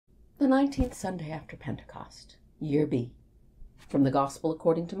The 19th Sunday after Pentecost, Year B, from the Gospel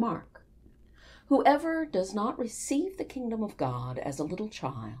according to Mark. Whoever does not receive the kingdom of God as a little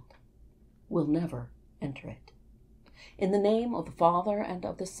child will never enter it. In the name of the Father, and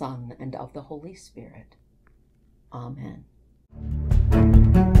of the Son, and of the Holy Spirit. Amen.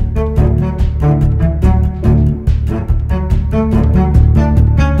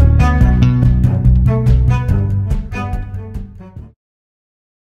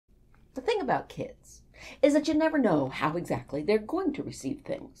 The thing about kids is that you never know how exactly they're going to receive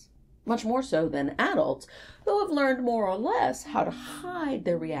things, much more so than adults who have learned more or less how to hide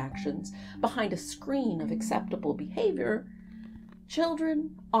their reactions behind a screen of acceptable behavior.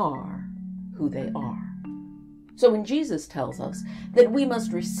 Children are who they are. So when Jesus tells us that we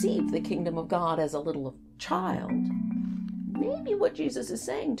must receive the kingdom of God as a little child, maybe what Jesus is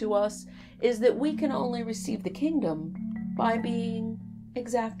saying to us is that we can only receive the kingdom by being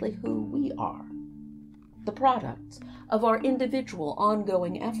exactly who we are, the products of our individual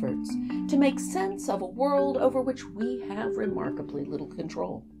ongoing efforts to make sense of a world over which we have remarkably little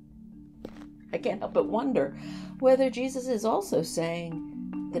control. I can't help but wonder whether Jesus is also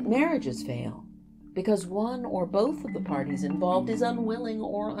saying that marriages fail because one or both of the parties involved is unwilling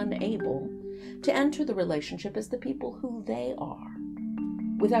or unable to enter the relationship as the people who they are,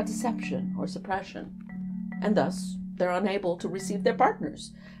 without deception or suppression, and thus they're unable to receive their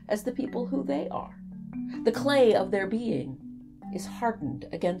partners as the people who they are. The clay of their being is hardened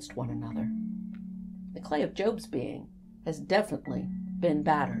against one another. The clay of Job's being has definitely been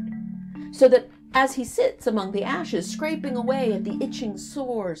battered, so that as he sits among the ashes, scraping away at the itching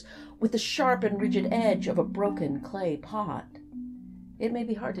sores with the sharp and rigid edge of a broken clay pot, it may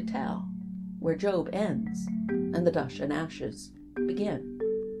be hard to tell where Job ends and the dust and ashes begin.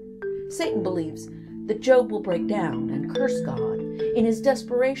 Satan believes that Job will break down and curse God in his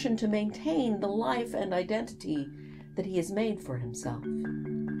desperation to maintain the life and identity that he has made for himself.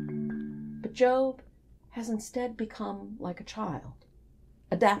 But Job has instead become like a child,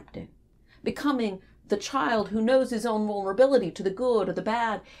 adapting, becoming the child who knows his own vulnerability to the good or the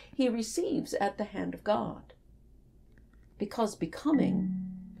bad he receives at the hand of God. Because becoming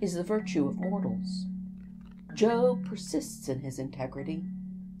is the virtue of mortals, Job persists in his integrity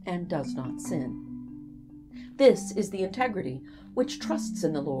and does not sin. This is the integrity which trusts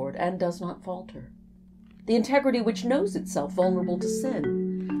in the Lord and does not falter, the integrity which knows itself vulnerable to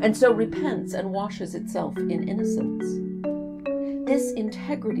sin, and so repents and washes itself in innocence. This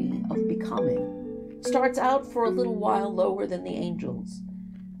integrity of becoming starts out for a little while lower than the angels,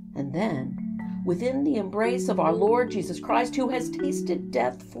 and then, within the embrace of our Lord Jesus Christ, who has tasted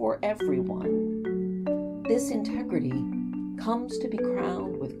death for everyone, this integrity comes to be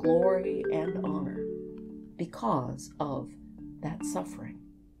crowned with glory and honor because of that suffering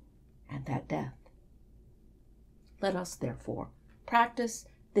and that death. Let us, therefore, practice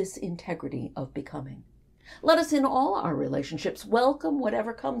this integrity of becoming. Let us in all our relationships welcome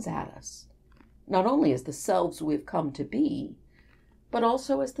whatever comes at us, not only as the selves we've come to be, but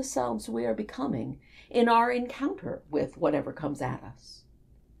also as the selves we are becoming in our encounter with whatever comes at us.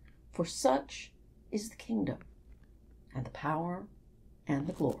 For such is the kingdom, and the power, and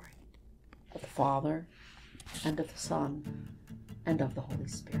the glory of the Father, and of the Son, and of the Holy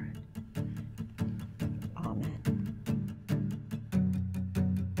Spirit.